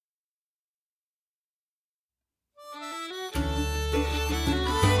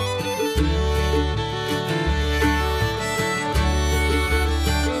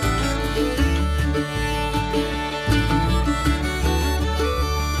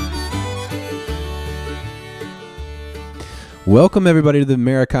Welcome, everybody, to the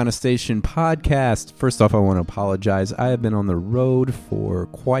Americana Station podcast. First off, I want to apologize. I have been on the road for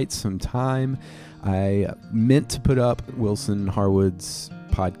quite some time. I meant to put up Wilson Harwood's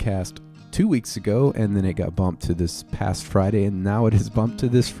podcast 2 weeks ago, and then it got bumped to this past Friday, and now it is bumped to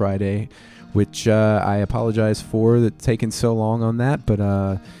this Friday, which I apologize for that taking so long on that,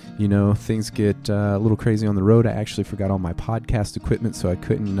 but things get a little crazy on the road. I actually forgot all my podcast equipment, so I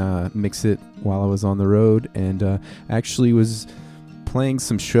couldn't mix it while I was on the road, and actually was playing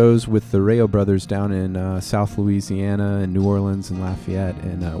some shows with the Rayo Brothers down in South Louisiana and New Orleans and Lafayette,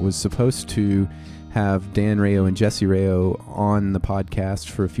 and was supposed to have Dan Rayo and Jesse Rayo on the podcast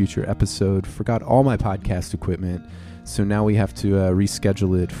for a future episode. Forgot all my podcast equipment, so now we have to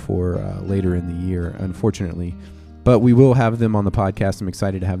reschedule it for later in the year, unfortunately. But we will have them on the podcast. I'm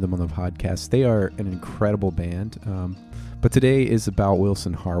excited to have them on the podcast. They are an incredible band. But today is about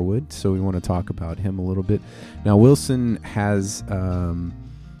Wilson Harwood, so we want to talk about him a little bit. Now, Wilson has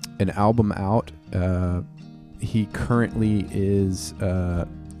an album out. He currently is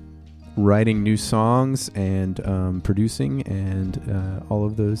writing new songs and producing and all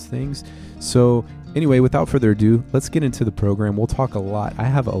of those things. So anyway, without further ado, let's get into the program. We'll talk a lot. I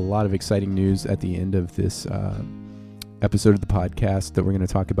have a lot of exciting news at the end of this episode of the podcast that we're going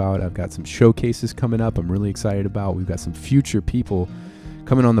to talk about. I've got some showcases coming up I'm really excited about. We've got some future people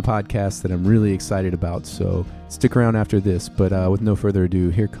coming on the podcast that I'm really excited about. So stick around after this. But with no further ado,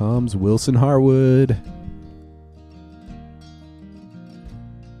 here comes Wilson Harwood.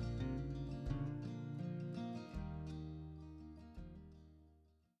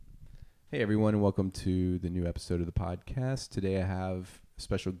 Hey everyone, and welcome to the new episode of the podcast. Today I have a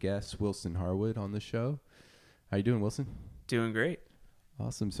special guest, Wilson Harwood, on the show. How you doing, Wilson? Doing great.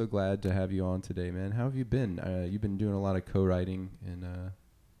 Awesome. So glad to have you on today, man. How have you been? You've been doing a lot of co-writing and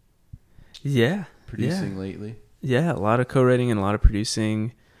producing lately. Yeah, a lot of co-writing and a lot of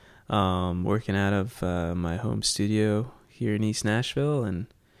producing. Working out of my home studio here in East Nashville, and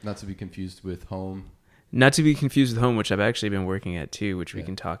not to be confused with home. Not to be confused with home, which I've actually been working at too, which we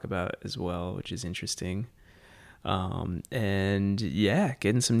can talk about as well, which is interesting. And yeah,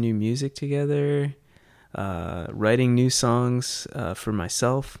 getting some new music together. Writing new songs for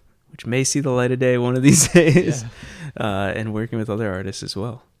myself, which may see the light of day one of these days, and working with other artists as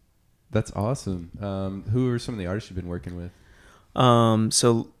well. That's awesome. Who are some of the artists you've been working with?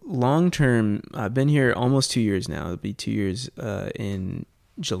 So long term, I've been here almost 2 years now. It'll be 2 years in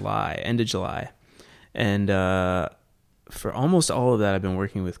July, end of July. And for almost all of that, I've been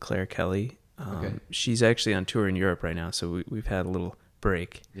working with Claire Kelly. She's actually on tour in Europe right now, so we've had a little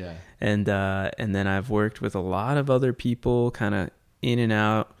break. Yeah. And then I've worked with a lot of other people, kind of in and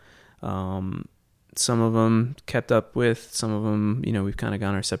out. Some of them kept up with, some of them, we've kind of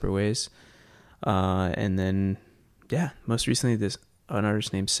gone our separate ways. And then, most recently an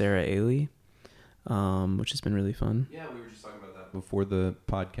artist named Sarah Ailey, which has been really fun. Yeah, we were just talking about that before the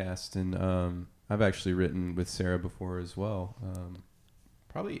podcast, and I've actually written with Sarah before as well.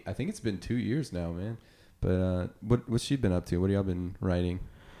 I think it's been 2 years now, man. But what's she been up to? What have y'all been writing?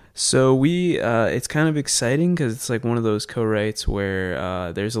 So it's kind of exciting because it's like one of those co-writes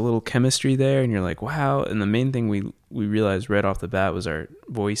where there's a little chemistry there, and you're like, wow. And the main thing we realized right off the bat was our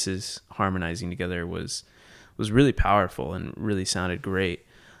voices harmonizing together was really powerful and really sounded great.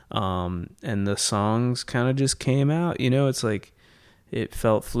 And the songs kind of just came out. It's like it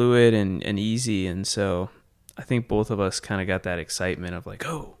felt fluid and easy, and so I think both of us kind of got that excitement of like,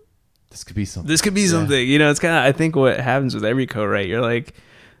 oh, this could be something. It's kind of, I think what happens with every co-write, you're like,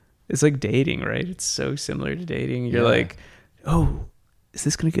 it's like dating, right? It's so similar to dating. You're like, oh, is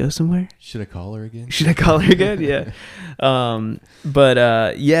this going to go somewhere? Should I call her again? Yeah.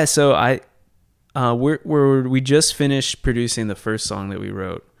 So we just finished producing the first song that we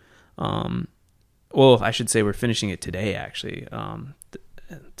wrote. I should say we're finishing it today, actually,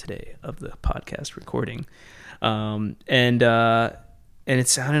 today of the podcast recording. And it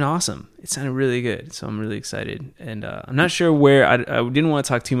sounded awesome. It sounded really good. So I'm really excited. And I'm not sure where, I didn't want to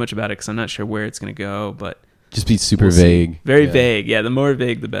talk too much about it because I'm not sure where it's going to go, but. Just be super vague. Very vague. Yeah, the more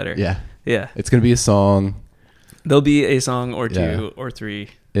vague, the better. Yeah. Yeah. It's going to be a song. There'll be a song or two or three.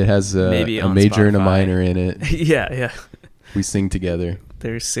 It has a major Spotify. And a minor in it. Yeah. We sing together.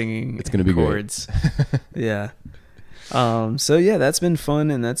 They're singing. It's going to be chords. Yeah. That's been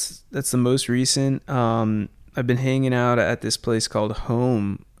fun, and that's the most recent. I've been hanging out at this place called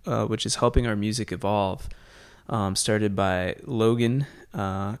Home, which is helping our music evolve. Started by Logan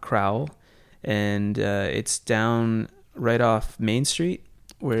Crowell, and it's down right off Main Street,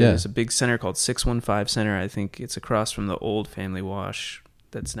 where there's a big center called 615 Center. I think it's across from the old Family Wash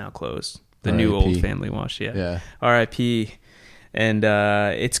that's now closed. The new R.I.P. old Family Wash. Yeah. Yeah. R.I.P. And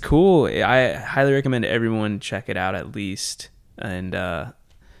it's cool. I highly recommend everyone check it out at least. And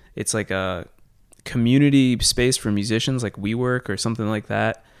it's like a community space for musicians, like WeWork or something like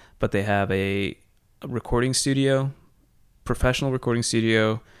that. But they have a recording studio, professional recording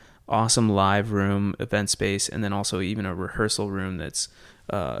studio, awesome live room, event space, and then also even a rehearsal room that's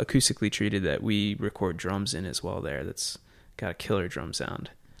acoustically treated that we record drums in as well there. That's got a killer drum sound.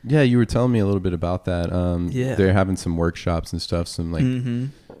 Yeah, you were telling me a little bit about that. Yeah. They're having some workshops and stuff, some like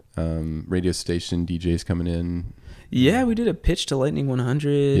radio station DJs coming in. Yeah, we did a pitch to Lightning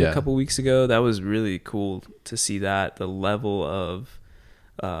 100 Yeah. a couple weeks ago. That was really cool to see that. The level of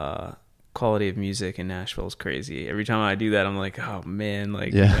quality of music in Nashville is crazy. Every time I do that, I'm like, oh man,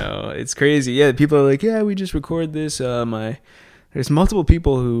 like, Yeah. you know, it's crazy. Yeah, people are like, yeah, we just record this. There's multiple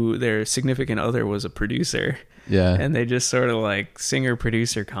people who their significant other was a producer. Yeah. And they just sort of like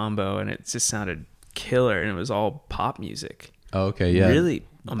singer-producer combo, and it just sounded killer, and it was all pop music. Oh, okay. Yeah. Really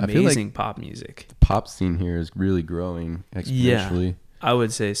I feel like amazing pop music. the pop scene here is really growing exponentially. I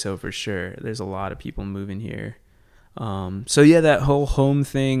would say so for sure. There's a lot of people moving here. So yeah, that whole home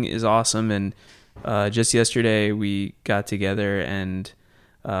thing is awesome. And just yesterday we got together, and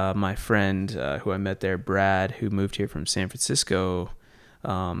my friend who I met there, Brad, who moved here from San Francisco,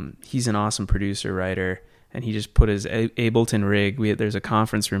 he's an awesome producer, writer, and he just put his Ableton rig. There's a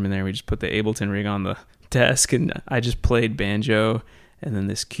conference room in there. We just put the Ableton rig on the desk, and I just played banjo and then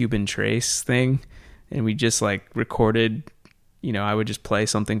this Cuban trace thing, and we just like recorded. You know, I would just play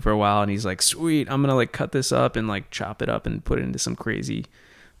something for a while, and he's like, sweet, I'm gonna like cut this up and like chop it up and put it into some crazy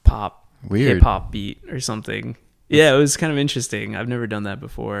pop Weird. hip hop beat or something. Yeah, it was kind of interesting. I've never done that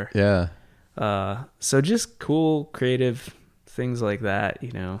before. Yeah. So just cool creative things like that,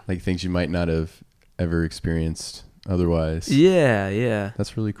 you know. Like things you might not have ever experienced otherwise. Yeah.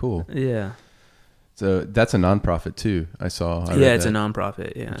 That's really cool. Yeah. So that's a nonprofit too. I saw. I Yeah, read it's a that,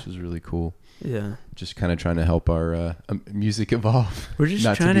 nonprofit, yeah. which is really cool. Yeah. Just kind of trying to help our music evolve. We're just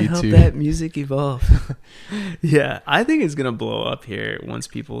Not trying to be help too- that music evolve. Yeah, I think it's going to blow up here once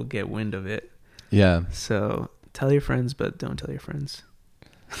people get wind of it. Yeah. So tell your friends, but don't tell your friends.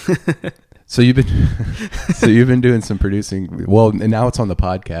 So you've been doing some producing. Well, and now it's on the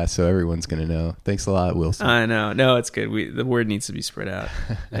podcast, so everyone's gonna know. Thanks a lot, Wilson. I know. No, it's good. The word needs to be spread out.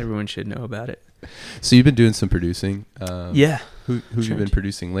 Everyone should know about it. So you've been doing some producing. Yeah. Who you been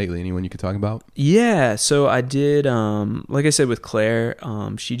producing lately? Anyone you could talk about? Yeah. So I did, like I said, with Claire,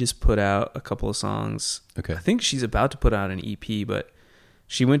 she just put out a couple of songs. Okay. I think she's about to put out an EP, but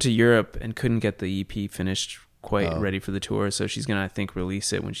she went to Europe and couldn't get the EP finished quite ready for the tour. So she's going to, I think,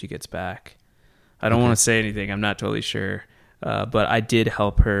 release it when she gets back. I don't want to say anything. I'm not totally sure. But I did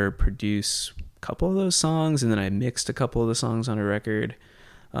help her produce a couple of those songs, and then I mixed a couple of the songs on a record,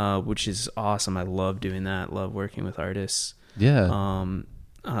 which is awesome. I love doing that. Love working with artists. Yeah.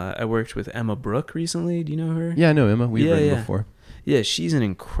 I worked with Emma Brooke recently. Do you know her? Yeah, I know Emma. We've written Yeah. before. Yeah, she's an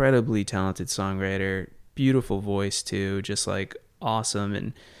incredibly talented songwriter. Beautiful voice too. Just like awesome.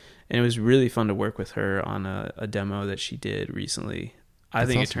 And it was really fun to work with her on a demo that she did recently. I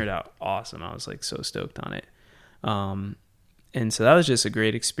think awesome. it turned out awesome. I was like so stoked on it. And so that was just a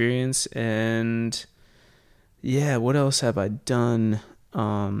great experience. And yeah, what else have I done?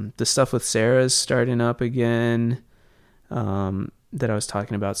 The stuff with Sarah's starting up again, that I was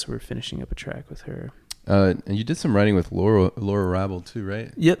talking about. So we're finishing up a track with her. And you did some writing with Laura Rabel too,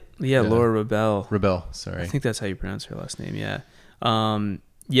 right? Yep. Yeah. Yeah. Laura Rebel. Rebel. Sorry. I think that's how you pronounce her last name. Yeah.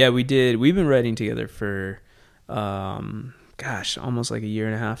 Yeah, we did. We've been writing together for, almost like a year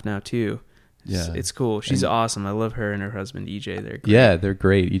and a half now too. It's cool. She's awesome. I love her and her husband EJ. They're great. Yeah, they're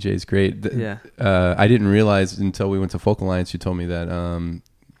great. EJ's great. Yeah. I didn't realize until we went to Folk Alliance. You told me that.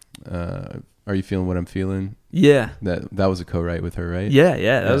 Are you feeling what I'm feeling? Yeah. That was a co-write with her, right?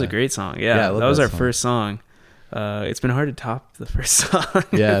 Yeah. That was a great song. Yeah, I Yeah. love That was that our song. first song. It's been hard to top the first song.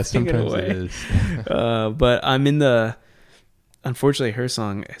 Yeah, Take it sometimes away. it is. But I'm unfortunately her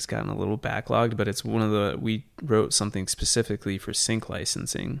song has gotten a little backlogged, but it's we wrote something specifically for sync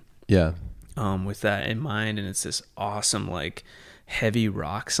licensing. Yeah. With that in mind, and it's this awesome like heavy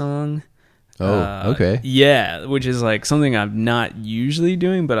rock song. Oh, okay. Yeah, which is like something I'm not usually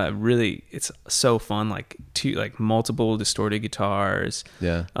doing, but it's so fun. Like multiple distorted guitars.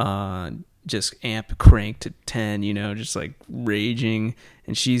 Yeah. Just amp cranked to 10, just like raging,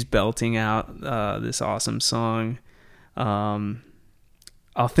 and she's belting out this awesome song.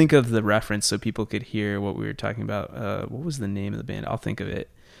 I'll think of the reference so people could hear what we were talking about. What was the name of the band? I'll think of it.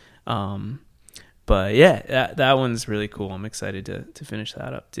 But yeah, that one's really cool. I'm excited to finish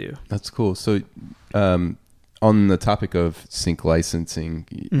that up too. That's cool. So, on the topic of sync licensing,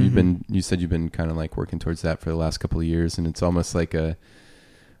 you said you've been kind of like working towards that for the last couple of years, and it's almost like a,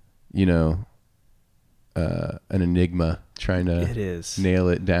 you know, an enigma trying to nail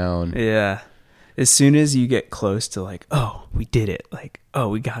it down. Yeah. As soon as you get close to like, oh, we did it. Like, oh,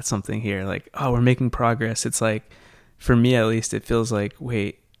 we got something here. Like, oh, we're making progress. It's like, for me at least, it feels like,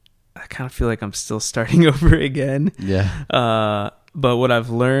 wait, I kind of feel like I'm still starting over again. Yeah. But what I've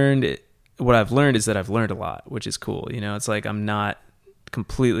learned is that I've learned a lot, which is cool. You know, it's like I'm not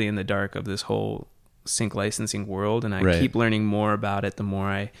completely in the dark of this whole sync licensing world, and I keep learning more about it the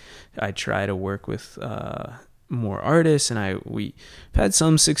more I try to work with more artists, and we've had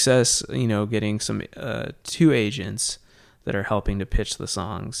some success, you know, getting some 2 agents that are helping to pitch the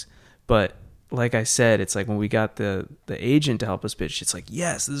songs. But like I said, it's like when we got the agent to help us pitch, it's like,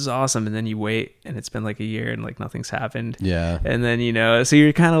 yes, this is awesome, and then you wait and it's been like a year and like nothing's happened. Yeah. And then, you know, so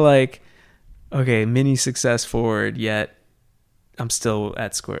you're kind of like, okay, mini success forward, yet I'm still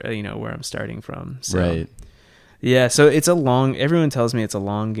at square, you know, where I'm starting from. So, right. Yeah, so everyone tells me it's a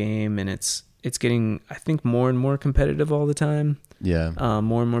long game, and it's getting, I think, more and more competitive all the time. Yeah.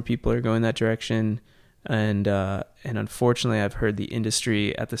 More and more people are going that direction. And unfortunately, I've heard the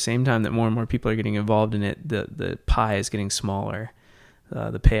industry, at the same time that more and more people are getting involved in it, the pie is getting smaller.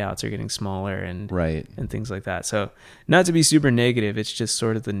 The payouts are getting smaller and things like that. So not to be super negative, it's just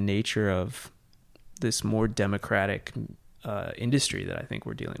sort of the nature of this more democratic industry that I think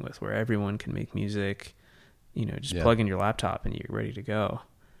we're dealing with, where everyone can make music, you know, just plug in your laptop and you're ready to go.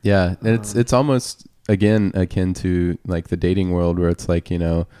 Yeah. And it's almost, again, akin to like the dating world, where it's like, you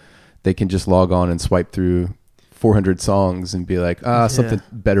know, they can just log on and swipe through 400 songs and be like, something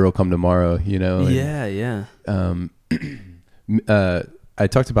better will come tomorrow, you know? And, I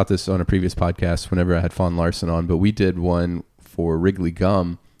talked about this on a previous podcast whenever I had Fawn Larson on, but we did one for Wrigley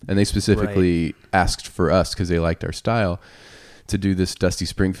Gum, and they specifically asked for us, because they liked our style, to do this Dusty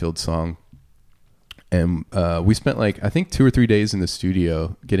Springfield song. And we spent like, I think 2 or 3 days in the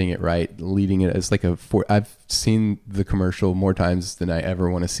studio getting it right, leading it as like I've seen the commercial more times than I ever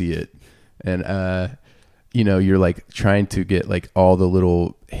want to see it. And, you know, you're like trying to get like all the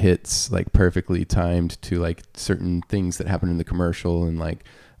little hits like perfectly timed to like certain things that happen in the commercial, and like,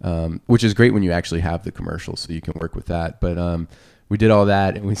 which is great when you actually have the commercial, so you can work with that. But we did all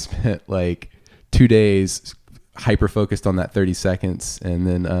that, and we spent like 2 days hyper focused on that 30 seconds. And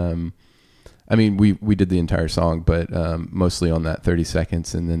then, I mean, we did the entire song, but mostly on that 30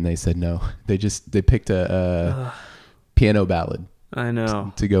 seconds. And then they said no. They picked a piano ballad. I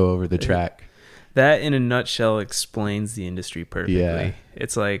know. To go over the track. That in a nutshell explains the industry perfectly. Yeah.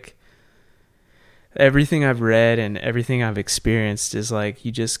 It's like everything I've read and everything I've experienced is like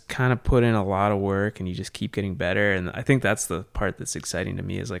you just kind of put in a lot of work and you just keep getting better. And I think that's the part that's exciting to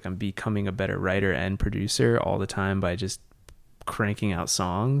me, is like I'm becoming a better writer and producer all the time by just cranking out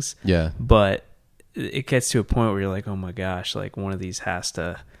songs. Yeah. But it gets to a point where you're like, oh my gosh, like one of these has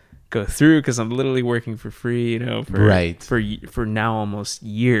to go through, because I'm literally working for free, you know, for now almost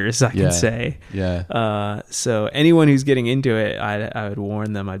years, I can say. Yeah. So anyone who's getting into it, I would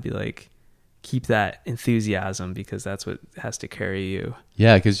warn them. I'd be like, keep that enthusiasm, because that's what has to carry you.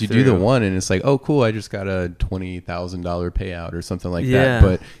 Yeah, because you do the one and it's like, oh cool, I just got a $20,000 payout or something like that,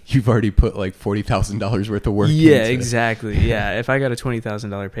 but you've already put like $40,000 worth of work into it. Exactly. Yeah, if I got a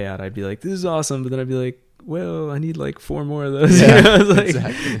 $20,000 payout, I'd be like, this is awesome, but then I'd be like, well, I need like 4 more of those. Yeah, you know? It's like,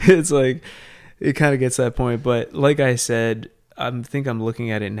 exactly. It's like it kind of gets to that point. But like I said, I think I'm looking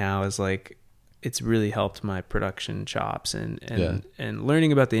at it now as like it's really helped my production chops, and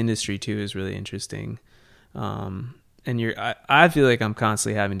learning about the industry too is really interesting. And I feel like I'm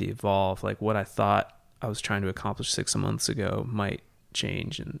constantly having to evolve. Like what I thought I was trying to accomplish 6 months ago might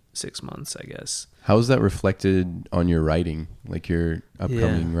change in 6 months, I guess. How is that reflected on your writing, like your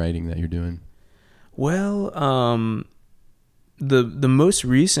upcoming writing that you're doing? Well, the most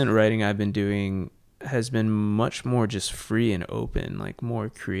recent writing I've been doing has been much more just free and open, like more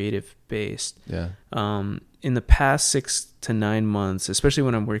creative based. Yeah. In the past 6 to 9 months, especially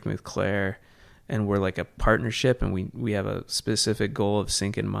when I'm working with Claire and we're like a partnership and we have a specific goal of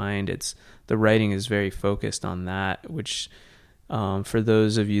sync in mind, the writing is very focused on that, which for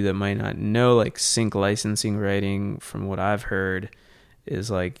those of you that might not know, like sync licensing writing, from what I've heard,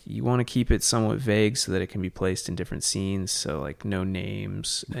 is like you want to keep it somewhat vague so that it can be placed in different scenes. So like no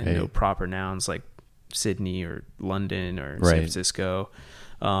names and no proper nouns like Sydney or London or San Francisco.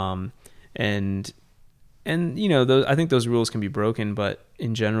 And you know, I think those rules can be broken, but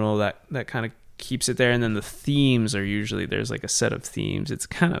in general that kind of keeps it there. And then the themes are usually, there's like a set of themes. It's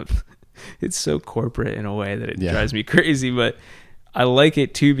kind of, it's so corporate in a way that it drives me crazy, but I like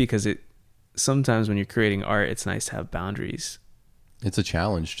it too, because sometimes when you're creating art, it's nice to have boundaries. It's a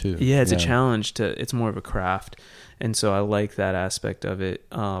challenge too. Yeah, it's a challenge it's more of a craft. And so I like that aspect of it.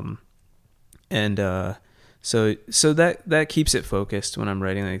 So that keeps it focused when I'm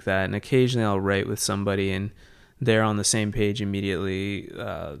writing like that. And occasionally I'll write with somebody and they're on the same page immediately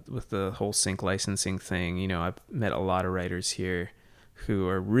with the whole sync licensing thing. You know, I've met a lot of writers here who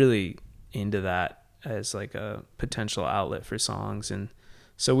are really into that as like a potential outlet for songs. And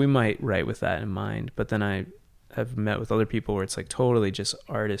so we might write with that in mind. But then I have met with other people where it's like totally just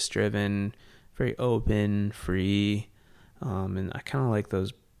artist driven, very open, free. And I kind of like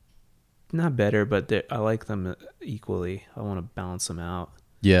those, not better, but I like them equally. I want to balance them out.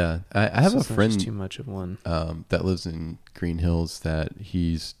 Yeah. I have a friend too much of one that lives in Green Hills that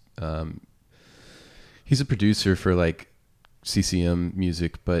he's a producer for like CCM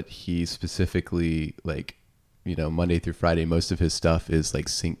music, but he specifically like, you know, Monday through Friday, most of his stuff is like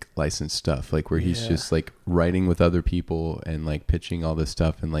sync licensed stuff, like where he's just like writing with other people and like pitching all this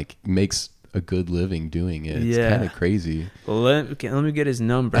stuff and like makes a good living doing it. It's kind of crazy. Well, let me get his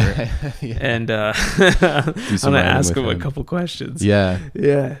number and I'm gonna ask him a couple questions. Yeah.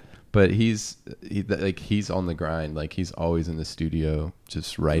 But he's on the grind. Like he's always in the studio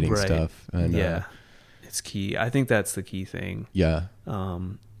just writing stuff. And it's key. I think that's the key thing. Yeah.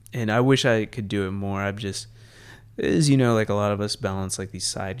 And I wish I could do it more. I've just, as you know, like a lot of us balance like these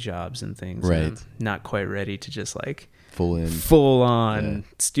side jobs and things. Right. And I'm not quite ready to just like full on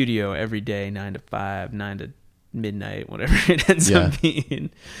studio every day, 9 to 5, 9 to midnight, whatever it ends up being.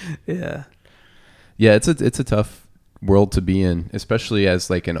 Yeah. Yeah. It's a tough world to be in, especially as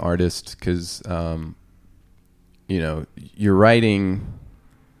like an artist. 'Cause, you know, you're writing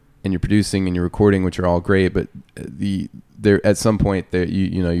and you're producing and you're recording, which are all great, but there at some point there,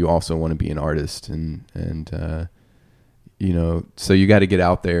 you know, you also want to be an artist and you know, so you got to get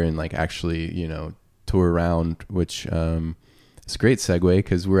out there and like actually, you know, tour around, which it's a great segue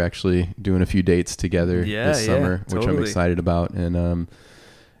because we're actually doing a few dates together this summer, which I'm excited about. And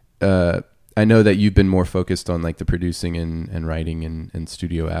I know that you've been more focused on like the producing and writing and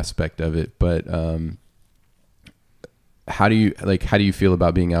studio aspect of it, but how do you feel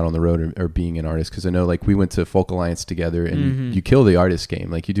about being out on the road or being an artist? Because I know like we went to Folk Alliance together and you kill the artist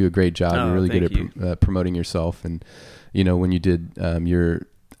game. Like you do a great job. You're really good at promoting yourself. And you know, when you did your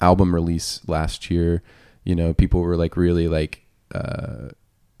album release last year, you know, people were like really like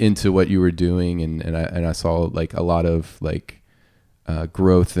into what you were doing, and I saw like a lot of like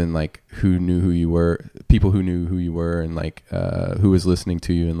growth in like who knew who you were, people who knew who you were, and like who was listening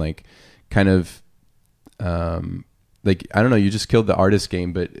to you, and like kind of like, I don't know, you just killed the artist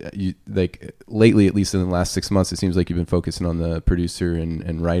game, but you like lately, at least in the last 6 months, it seems like you've been focusing on the producer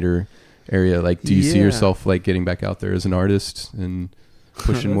and writer area. Like, do you see yourself like getting back out there as an artist and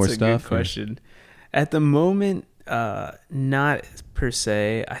pushing more stuff? Good question. At the moment, not per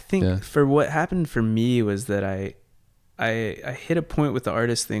se. I think for what happened for me was that I hit a point with the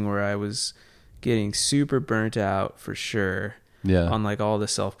artist thing where I was getting super burnt out for sure. Yeah. On like all the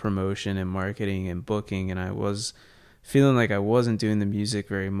self-promotion and marketing and booking, and I was feeling like I wasn't doing the music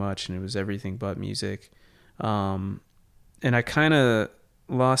very much, and it was everything but music. And I kind of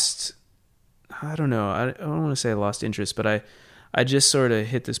lost, I don't know, I don't want to say I lost interest, but I just sort of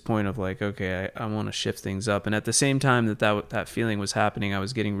hit this point of like, okay, I want to shift things up. And at the same time that feeling was happening, I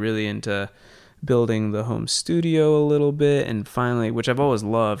was getting really into building the home studio a little bit, and finally, which I've always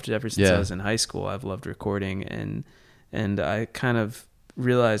loved ever since I was in high school, I've loved recording, and I kind of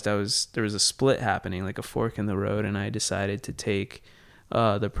realized there was a split happening, like a fork in the road, and I decided to take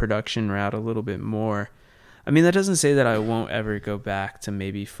the production route a little bit more. I mean, that doesn't say that I won't ever go back to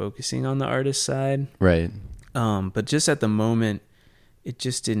maybe focusing on the artist side. Right. But just at the moment, it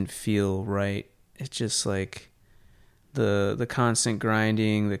just didn't feel right. It's just like the constant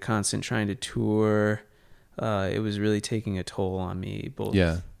grinding, the constant trying to tour, it was really taking a toll on me, both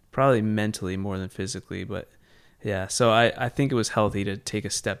probably mentally more than physically, but yeah, so I think it was healthy to take a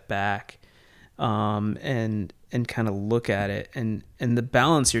step back, and kind of look at it, and the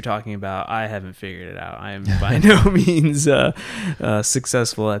balance you're talking about, I haven't figured it out. I am by no means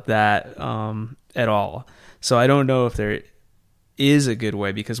successful at that at all. So I don't know if there is a good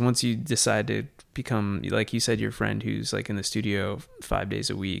way, because once you decide to become, like you said, your friend who's like in the studio 5 days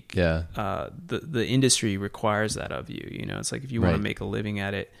a week, the industry requires that of you. You know, it's like if you want to make a living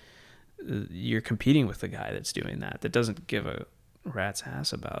at it, you're competing with the guy that's doing that doesn't give a rat's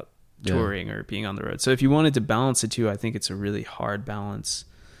ass about touring or being on the road. So if you wanted to balance the two, I think it's a really hard balance.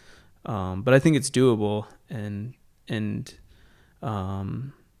 But I think it's doable, and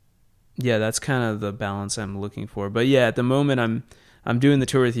that's kind of the balance I'm looking for. But yeah, at the moment I'm doing the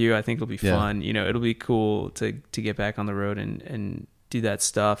tour with you. I think it'll be Yeah. fun. You know, it'll be cool to get back on the road and do that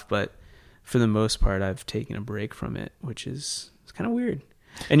stuff. But for the most part, I've taken a break from it, which is it's kind of weird.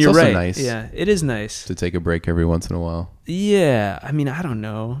 And It's you're also right. nice. Yeah, it is nice To take a break every once in a while. Yeah, I mean, I don't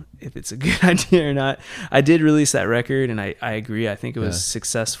know if it's a good idea or not. I did release that record, and I agree. I think it was a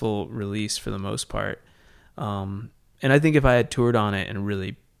successful release for the most part. And I think if I had toured on it and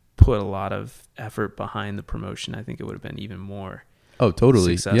really put a lot of effort behind the promotion, I think it would have been even more. Oh,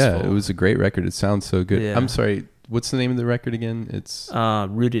 totally. Successful. Yeah, it was a great record. It sounds so good. Yeah. I'm sorry, what's the name of the record again? It's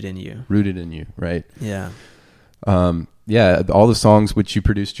Rooted in You. Rooted in You, right? Yeah. Yeah, all the songs which you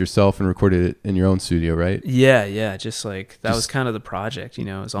produced yourself and recorded it in your own studio, right? Yeah. Just like that was kind of the project, you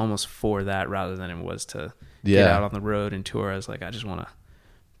know. It was almost for that rather than it was to get out on the road and tour. I was like, I just want to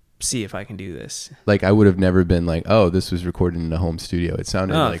see if I can do this. Like, I would have never been like, oh, this was recorded in a home studio. It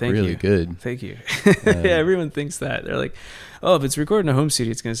sounded really good. Thank you. Yeah, everyone thinks that. They're like, oh, if it's recorded in a home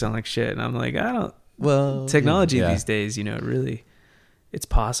studio, it's going to sound like shit. And I'm like, I don't. Well, technology these days, you know, really, it's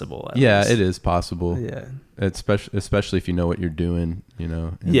possible. Yeah, it is possible. Yeah. Especially if you know what you're doing, you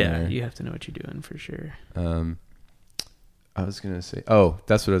know. Yeah, you have to know what you're doing for sure. I was going to say,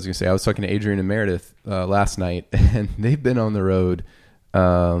 that's what I was going to say. I was talking to Adrian and Meredith last night, and they've been on the road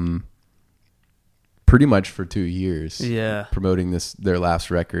pretty much for 2 years. Yeah. Promoting their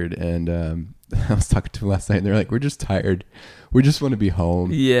last record. And I was talking to them last night, and they're like, we're just tired. We just want to be home.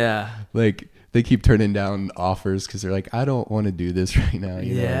 Yeah. Like, they keep turning down offers because they're like, I don't want to do this right now.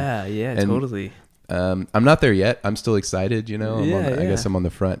 You know? Yeah, And, totally. I'm not there yet. I'm still excited, you know. I guess I'm on the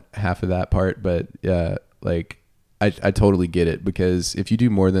front half of that part, but like I totally get it, because if you do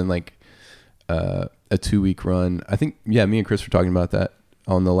more than like a 2-week run, I think me and Chris were talking about that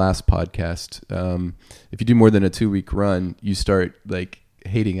on the last podcast. If you do more than a 2-week run, you start like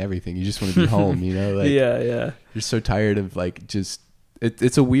hating everything. You just want to be home, you know. Like, yeah. You're so tired of like just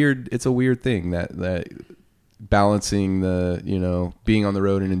it's a weird thing that balancing the, you know, being on the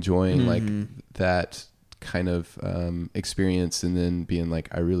road and enjoying like that kind of experience, and then being like,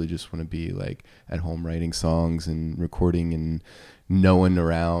 I really just want to be like at home writing songs and recording and no one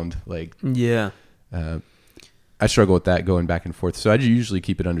around. Like, I struggle with that, going back and forth. So I usually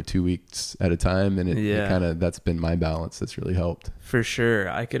keep it under 2 weeks at a time, and it kind of, that's been my balance. That's really helped. For sure.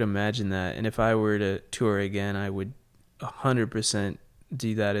 I could imagine that. And if I were to tour again, I would 100%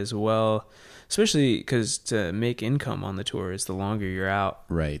 do that as well, especially because to make income on the tour is the longer you're out,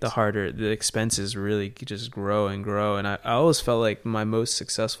 right, the harder the expenses really just grow and grow. And I always felt like my most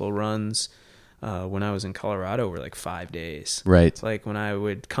successful runs when I was in Colorado were like 5 days, right? Like when I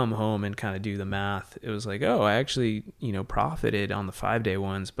would come home and kind of do the math, it was like, oh, I actually, you know, profited on the 5-day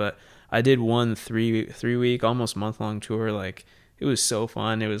ones, but I did one 3-week almost month-long tour. Like, it was so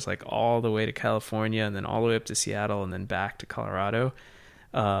fun. It was like all the way to California and then all the way up to Seattle and then back to Colorado.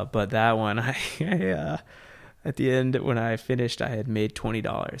 But that one, I at the end, when I finished, I had made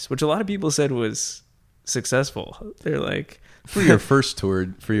 $20, which a lot of people said was successful. They're like, for your first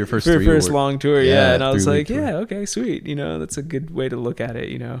tour, for your first long tour. Yeah. And I was like, tour. Okay, sweet. You know, that's a good way to look at it,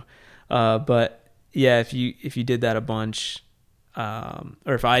 you know? But yeah, if you did that a bunch, or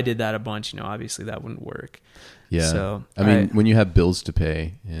if I did that a bunch, you know, obviously that wouldn't work. Yeah. So I mean, when you have bills to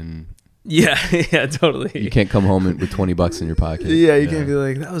pay and yeah, totally. You can't come home with $20 in your pocket. Yeah, you can't be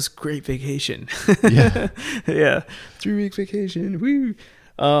like, that was great vacation. Yeah. Yeah. 3-week vacation. Woo.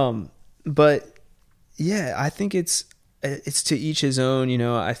 But yeah, I think it's to each his own, you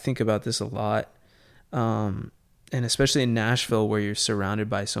know. I think about this a lot. And especially in Nashville, where you're surrounded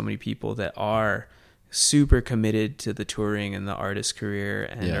by so many people that are super committed to the touring and the artist career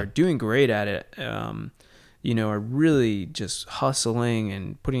and are doing great at it. You know, are really just hustling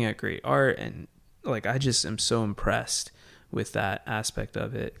and putting out great art. And like, I just am so impressed with that aspect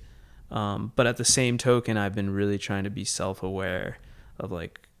of it. But at the same token, I've been really trying to be self-aware of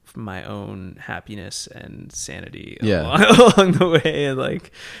like my own happiness and sanity along the way, and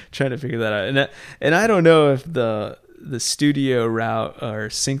like trying to figure that out. And I don't know if the studio route or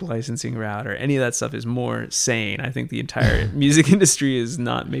sync licensing route or any of that stuff is more sane. I think the entire music industry is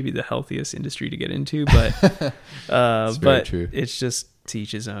not maybe the healthiest industry to get into, but but true. It's just to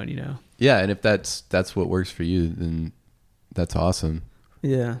each his own, you know. Yeah, and if that's what works for you, then that's awesome.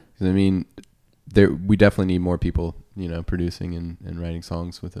 Yeah. I mean, we definitely need more people, you know, producing and writing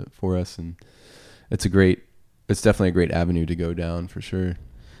songs with it for us, and it's definitely a great avenue to go down for sure.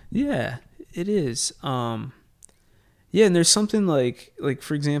 Yeah, it is. Yeah, and there's something like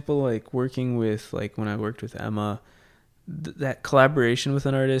for example, like working with, like when I worked with Emma, that collaboration with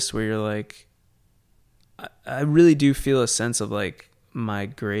an artist where you're like, I really do feel a sense of like my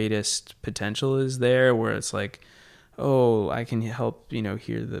greatest potential is there, where it's like, oh, I can help,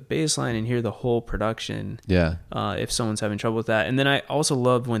 hear the bass line and hear the whole production. Yeah. If someone's having trouble with that. And then I also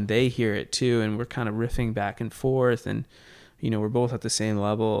love when they hear it too, and we're kind of riffing back and forth, and, we're both at the same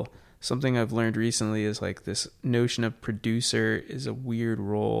level. Something I've learned recently is like this notion of producer is a weird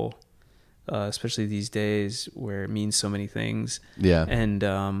role, especially these days where it means so many things. Yeah. And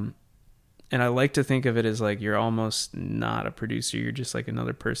I like to think of it as like you're almost not a producer. You're just like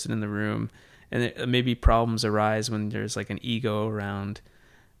another person in the room. And maybe problems arise when there's like an ego around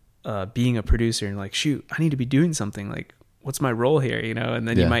being a producer and like, shoot, I need to be doing something. Like, what's my role here? And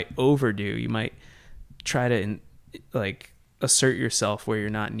then you might overdo. You might try to like assert yourself where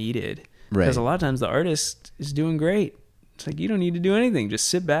you're not needed. Right. Because a lot of times the artist is doing great. It's like, you don't need to do anything. Just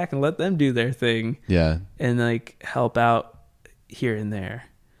sit back and let them do their thing. Yeah. And like help out here and there.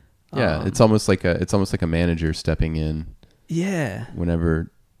 Yeah. It's almost like a manager stepping in. Yeah.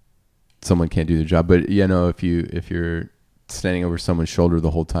 Whenever someone can't do their job. But if you're standing over someone's shoulder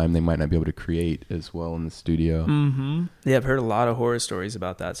the whole time, they might not be able to create as well in the studio. Mm-hmm. Yeah, I've heard a lot of horror stories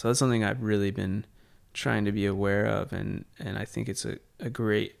about that. So that's something I've really been trying to be aware of, and I think it's a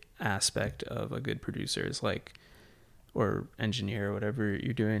great aspect of a good producer is like, or engineer or whatever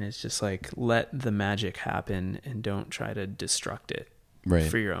you're doing, is just like let the magic happen and don't try to destruct it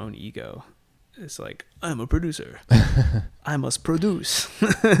for your own ego. It's like, I'm a producer. I must produce.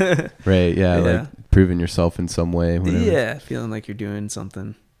 Right, yeah, like proving yourself in some way. Whatever. Yeah, feeling like you're doing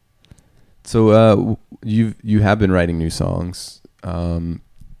something. So you have been writing new songs.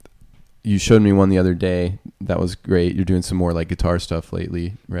 You showed me one the other day. That was great. You're doing some more like guitar stuff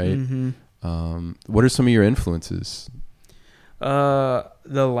lately, right? Mm-hmm. What are some of your influences? The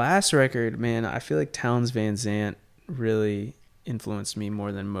last record, man, I feel like Townes Van Zandt really influenced me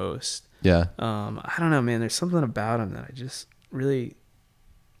more than most. Yeah. I don't know, man. There's something about him that I just really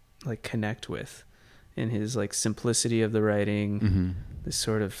like connect with, in his like simplicity of the writing, this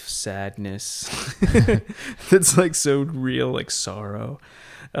sort of sadness that's like so real, like sorrow,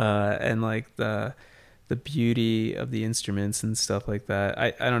 and like the beauty of the instruments and stuff like that.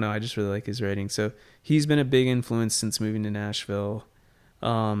 I don't know. I just really like his writing. So he's been a big influence since moving to Nashville.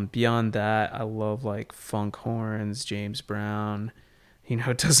 Beyond that, I love like funk horns, James Brown.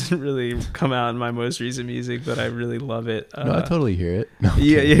 It doesn't really come out in my most recent music, but I really love it. No, I totally hear it. No,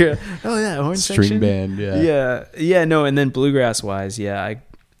 yeah. Oh yeah, horn string section. Band. Yeah. No, and then bluegrass wise,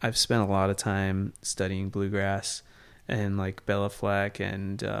 I've spent a lot of time studying bluegrass and like Bella Fleck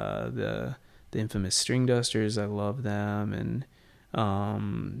and the infamous String Dusters. I love them, and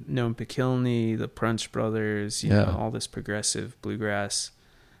Noam Pickilney, the Punch Brothers. You know, all this progressive bluegrass.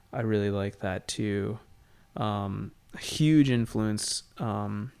 I really like that too. A huge influence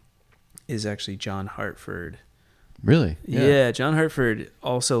is actually John Hartford. Really? Yeah, John Hartford,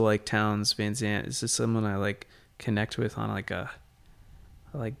 also like Townes Van Zandt, is just someone I like connect with on like I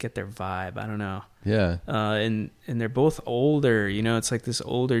like get their vibe. I don't know. Yeah. And they're both older. It's like this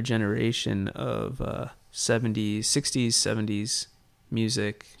older generation of 70s, 60s, 70s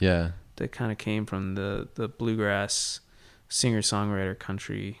music. Yeah. That kind of came from the bluegrass singer-songwriter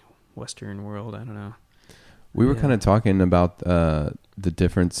country western world. I don't know. We were kind of talking about the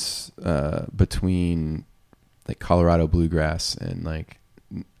difference between like Colorado bluegrass and like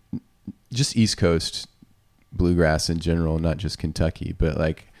just East Coast bluegrass in general, not just Kentucky, but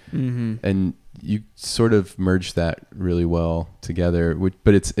like, and you sort of merged that really well together.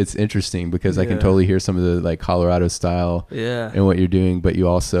 But it's interesting because I can totally hear some of the like Colorado style in what you're doing, but you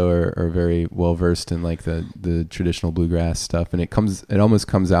also are very well versed in like the traditional bluegrass stuff, and it almost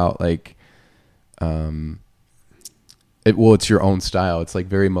comes out like, it's your own style. It's like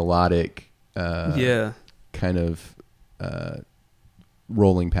very melodic, kind of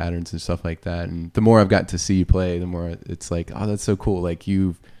rolling patterns and stuff like that. And the more I've got to see you play, the more it's like, oh, that's so cool. Like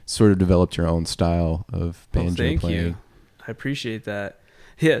you've sort of developed your own style of banjo playing. You. I appreciate that.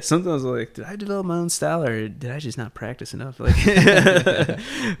 Yeah, sometimes I'm like, did I develop my own style or did I just not practice enough? Like,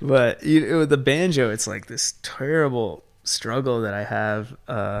 but with the banjo, it's like this terrible struggle that I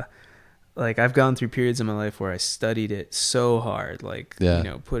have. Like I've gone through periods in my life where I studied it so hard, like,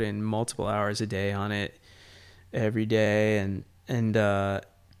 put in multiple hours a day on it every day. And I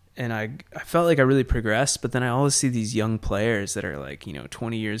felt like I really progressed, but then I always see these young players that are like,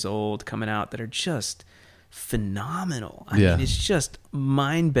 20 years old coming out that are just phenomenal. I mean, it's just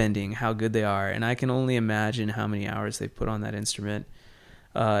mind bending how good they are. And I can only imagine how many hours they've put on that instrument.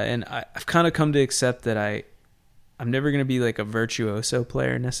 And I've kind of come to accept that I'm never going to be like a virtuoso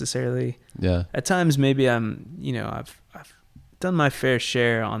player necessarily. Yeah. At times, maybe I've done my fair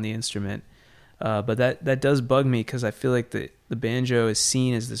share on the instrument. But that does bug me because I feel like the banjo is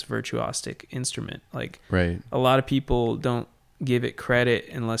seen as this virtuosic instrument. Like Right. a lot of people don't give it credit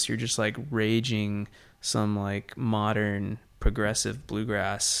unless you're just like raging some like modern progressive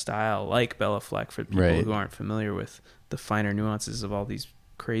bluegrass style like Bella Fleck, for people Right. who aren't familiar with the finer nuances of all these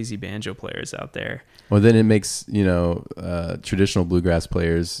crazy banjo players out there. Well, then it makes, traditional bluegrass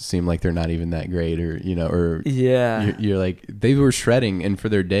players seem like they're not even that great, or, or Yeah. you're like, they were shredding, and for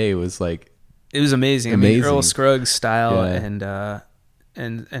their day it was like, It was amazing. I mean, Earl Scruggs' style Yeah.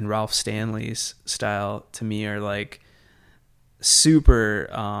 and Ralph Stanley's style to me are like super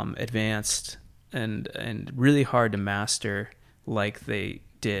advanced and really hard to master, like they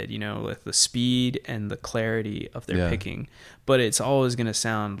did, with the speed and the clarity of their picking. But it's always going to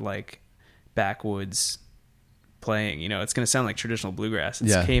sound like backwoods playing. It's going to sound like traditional bluegrass.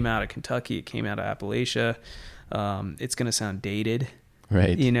 It came out of Kentucky. It came out of Appalachia. It's going to sound dated.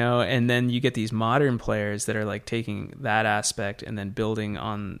 right. And then you get these modern players that are like taking that aspect and then building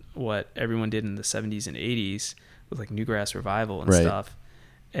on what everyone did in the 70s and 80s with like Newgrass Revival and Right. stuff.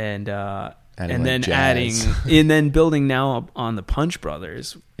 And Adding, then like, jazz. and then building now on the Punch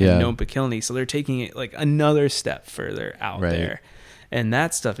Brothers, Yeah. Noam Pickilney. So they're taking it like another step further out Right. there. And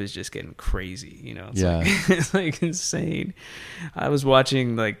that stuff is just getting crazy, It's Yeah. like, it's like insane. I was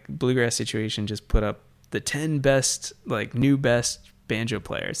watching like Bluegrass Situation just put up the 10 best, like new best banjo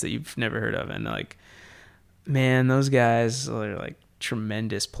players that you've never heard of, and like, man, those guys are like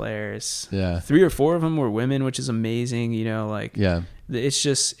tremendous players. Yeah. 3 or 4 of them were women, which is amazing. Like, Yeah. it's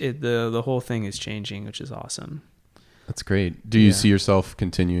just the whole thing is changing, which is awesome. That's great. Do you see yourself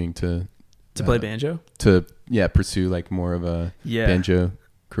continuing to play banjo? To pursue like more of a banjo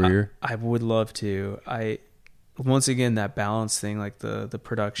career? I would love to. Once again, that balance thing, like the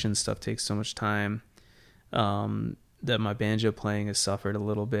production stuff takes so much time. That my banjo playing has suffered a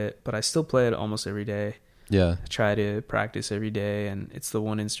little bit, but I still play it almost every day. Yeah. I try to practice every day, and it's the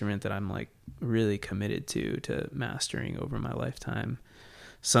one instrument that I'm like really committed to mastering over my lifetime.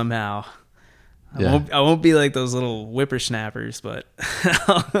 Somehow, I won't be like those little whippersnappers, but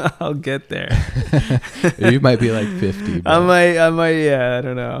I'll get there. You might be like 50. But I might. Yeah, I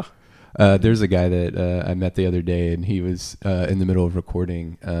don't know. There's a guy that I met the other day, and he was in the middle of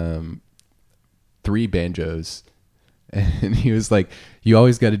recording 3 banjos. And he was like, "You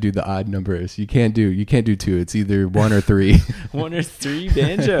always got to do the odd numbers. You can't do 2. It's either 1 or 3." 1 or 3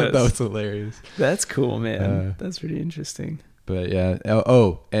 banjos. That was hilarious. That's cool, man. That's pretty interesting. But yeah.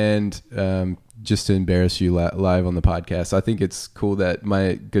 And just to embarrass you live on the podcast, I think it's cool that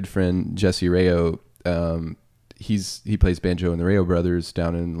my good friend Jesse Rayo, he plays banjo in the Rayo Brothers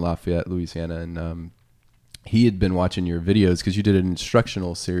down in Lafayette, Louisiana, and he had been watching your videos because you did an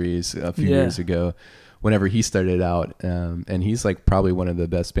instructional series a few years ago. Whenever he started out, and he's like probably one of the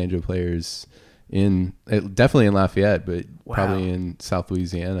best banjo players definitely in Lafayette, but probably in South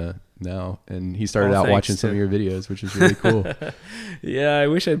Louisiana now. And he started out watching some of your videos, which is really cool. Yeah, I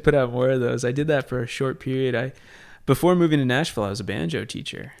wish I'd put out more of those. I did that for a short period. Before moving to Nashville, I was a banjo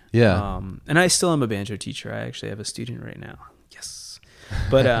teacher. Yeah. And I still am a banjo teacher. I actually have a student right now. Yes.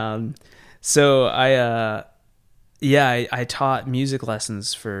 But so I taught music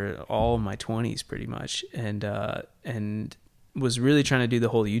lessons for all of my 20s pretty much, and was really trying to do the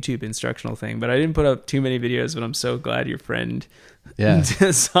whole YouTube instructional thing, but I didn't put up too many videos, but I'm so glad your friend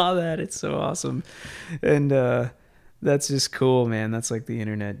saw that. It's so awesome. And that's just cool, man. That's like the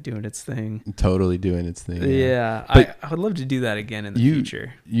internet doing its thing. Totally doing its thing. Yeah. But I would love to do that again in the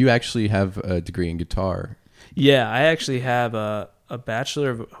future. You actually have a degree in guitar. Yeah, I actually have a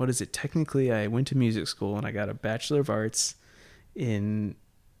bachelor of, what is it? Technically, I went to music school and I got a Bachelor of Arts in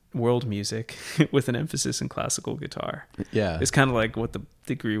world music with an emphasis in classical guitar. Yeah. It's kind of like what the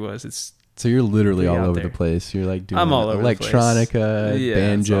degree was. So you're literally all over there. the place. You're like doing I'm all over electronica,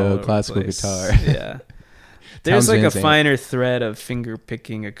 banjo, classical guitar. Yeah. There's like a finer thread of finger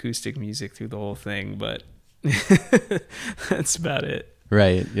picking acoustic music through the whole thing, but that's about it.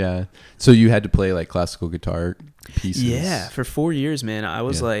 Right, yeah. So you had to play like classical guitar pieces. Yeah, for 4 years, man. I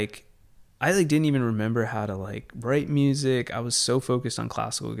was like, I like didn't even remember how to like write music. I was so focused on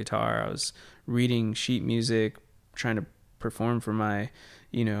classical guitar. I was reading sheet music, trying to perform for my,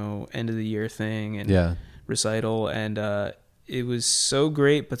 end of the year thing and recital, and it was so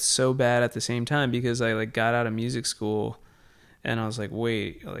great but so bad at the same time, because I like got out of music school and I was like,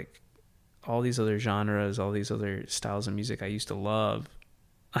 wait, like all these other genres, all these other styles of music I used to love,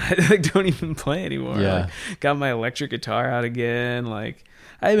 I like don't even play anymore. Yeah. Like, got my electric guitar out again. Like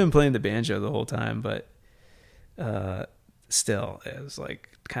I had been playing the banjo the whole time, but still it was like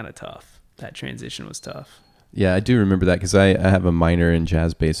kind of tough. That transition was tough. Yeah, I do remember that because I have a minor in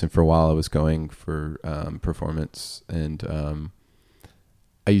jazz bass, and for a while I was going for performance, and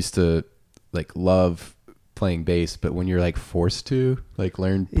I used to like love playing bass, but when you're like forced to like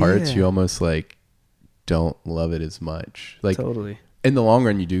learn parts, you almost like don't love it as much. Like Totally. in the long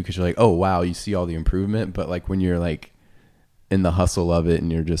run you do, because you're like, oh wow, you see all the improvement, but like when you're like in the hustle of it and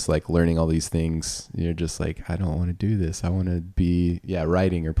you're just like learning all these things, you're just like, I don't want to do this. I want to be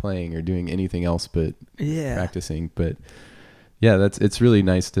writing or playing or doing anything else but practicing. But yeah, it's really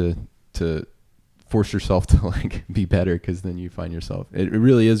nice to force yourself to like be better, because then you find yourself, it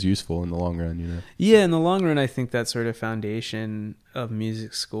really is useful in the long run, you know. Yeah, in the long run I think that sort of foundation of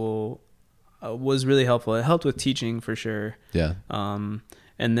music school was really helpful. It helped with teaching for sure. Yeah. And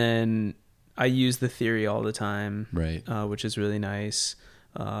then I use the theory all the time, right? Which is really nice.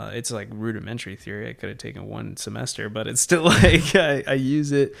 It's like rudimentary theory. I could have taken one semester, but it's still like I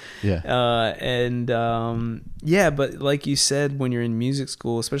use it. Yeah. But like you said, when you're in music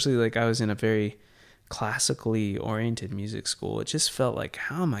school, especially like I was in a very classically oriented music school, it just felt like,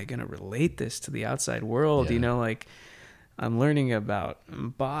 how am I going to relate this to the outside world? Yeah. You know, like I'm learning about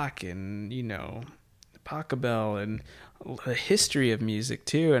Bach and, you know, Pachelbel and the history of music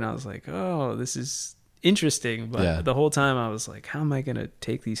too, and I was like, oh, this is interesting. But the whole time I was like, how am I going to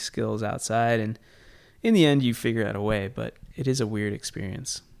take these skills outside? And in the end you figure out a way, but it is a weird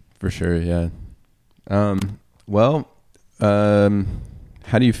experience. For sure. Yeah.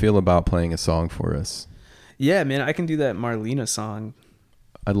 How do you feel about playing a song for us? Yeah, man, I can do that Marlena song.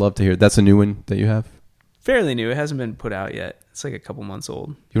 I'd love to hear it. That's a new one that you have? Fairly new. It hasn't been put out yet. It's like a couple months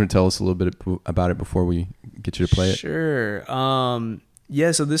old. You want to tell us a little bit about it before we get you to play it? Sure. So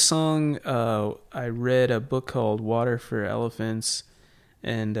this song, I read a book called Water for Elephants,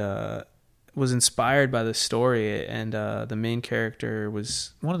 and was inspired by the story. And one of the main characters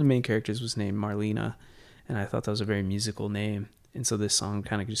was named Marlena, and I thought that was a very musical name. And so this song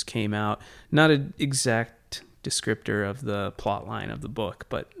kind of just came out, not an exact descriptor of the plot line of the book,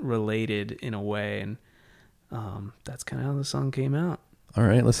 but related in a way. And that's kind of how the song came out. All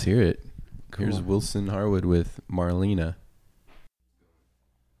right, let's hear it. Cool. Here's Wilson Harwood with Marlena.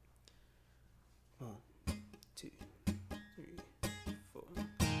 1, 2, 3, 4.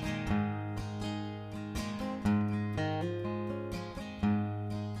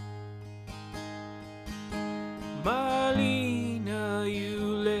 Marlena, you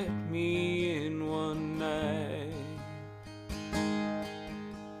let me in one night.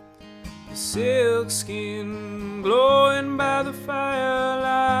 Your silk skin glowing by the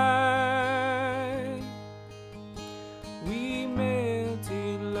firelight. We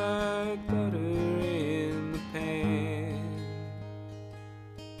melted like butter in the pan.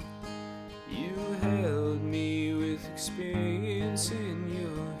 You held me with experience in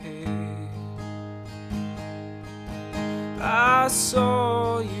your hand. I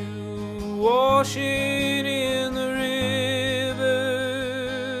saw you washing in the river.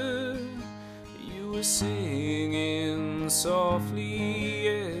 You were singing softly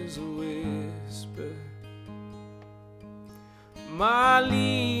as a whisper.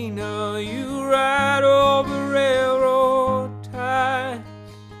 Marlena, you ride over railroad ties.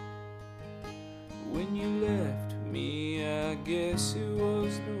 When you left me, I guess it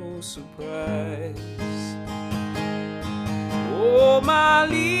was no surprise. Oh,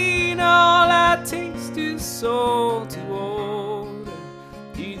 Marlena, all I taste is salty water.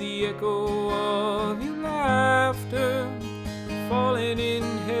 Hear the echo of your laughter falling in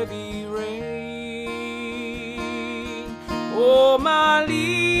heavy rain. Oh,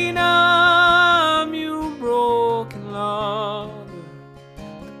 Marlena, I'm your broken lover,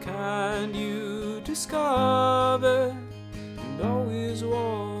 the kind you discover and always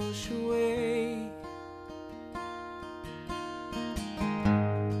wash away.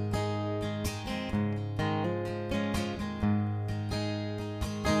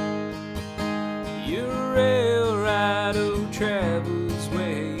 Your rail ride travels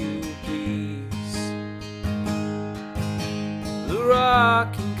where you please. The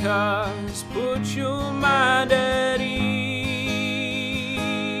rocking cars put your mind at ease.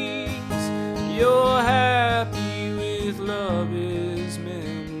 You're happy with lover's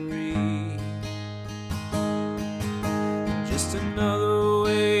memory. Just another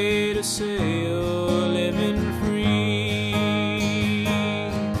way to say you're living free.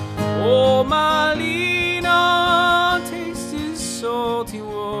 Oh, Marlena, taste is salty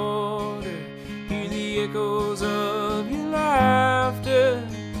water. Hear the echoes of your laughter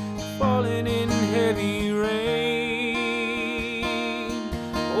falling in heavy rain.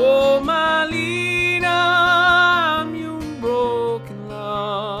 Oh, Marlena, I'm your broken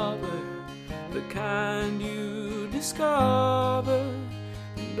lover, the kind you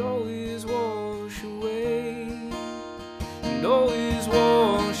always wash away, and always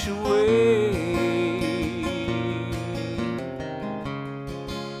wash away,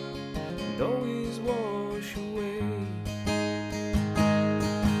 and always wash away.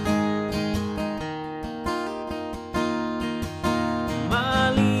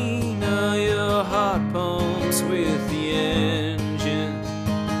 Marlena, your heart pumps with the engine.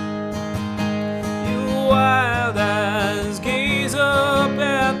 Your wild eyes gaze up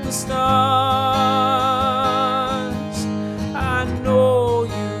at the stars. I know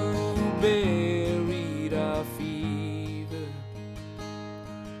you buried our fever.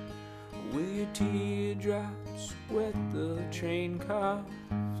 Will your teardrops wet the train car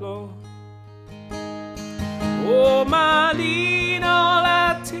floor? Oh, Marlene, all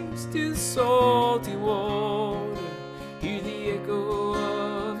I taste is salty water. Hear the echo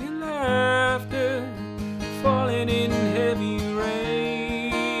of your laughter falling in heavy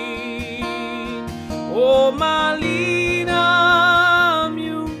rain. Oh, Marlene, I'm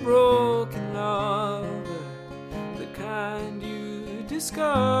your broken lover, the kind you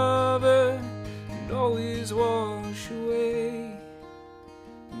discover and always wash away.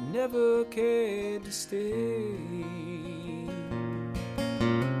 Never cared to stay.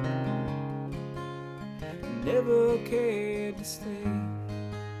 Never cared to stay.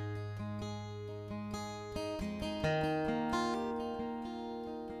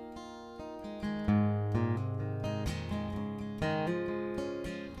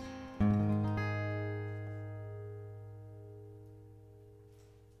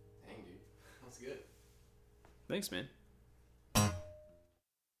 Dang, dude. That's good. Thanks, man.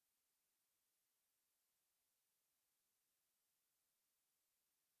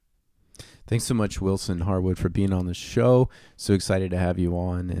 Thanks so much, Wilson Harwood, for being on the show. So excited to have you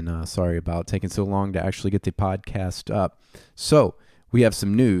on, and sorry about taking so long to actually get the podcast up. So we have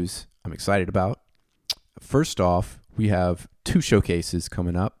some news I'm excited about. First off, we have 2 showcases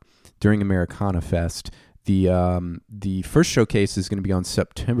coming up during Americana Fest. The first showcase is going to be on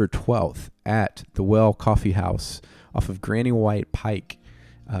September 12th at the Well Coffee House off of Granny White Pike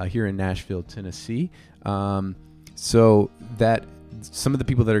here in Nashville, Tennessee. So that some of the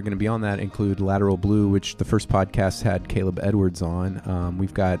people that are going to be on that include Lateral Blue, which the first podcast had Caleb Edwards on.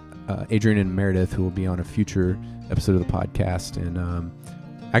 We've got Adrian and Meredith, who will be on a future episode of the podcast. And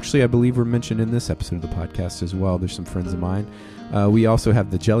actually, I believe we're mentioned in this episode of the podcast as well. There's some friends of mine. We also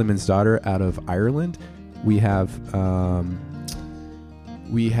have the Jellyman's Daughter out of Ireland. We have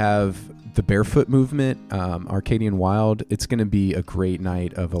the Barefoot Movement, Arcadian Wild. It's going to be a great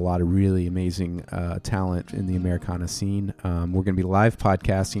night of a lot of really amazing talent in the Americana scene. We're going to be live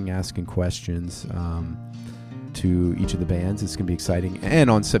podcasting, asking questions to each of the bands. It's going to be exciting. And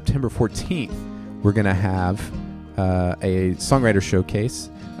on September 14th, we're going to have a songwriter showcase.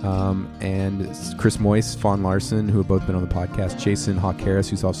 And Chris Moyce, Fawn Larson, who have both been on the podcast, Jason Hawk Harris,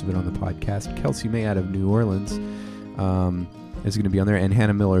 who's also been on the podcast, Kelsey May out of New Orleans, is going to be on there, and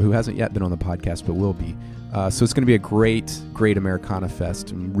Hannah Miller, who hasn't yet been on the podcast but will be. So it's going to be a great Americana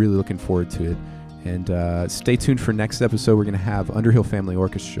Fest. I'm really looking forward to it. And stay tuned for next episode. We're going to have Underhill Family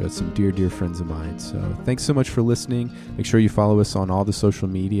Orchestra, some dear, dear friends of mine. So thanks so much for listening. Make sure you follow us on all the social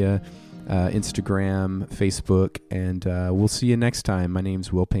media, Instagram, Facebook, and we'll see you next time. My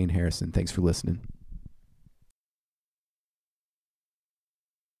name's Will Payne Harrison. Thanks for listening.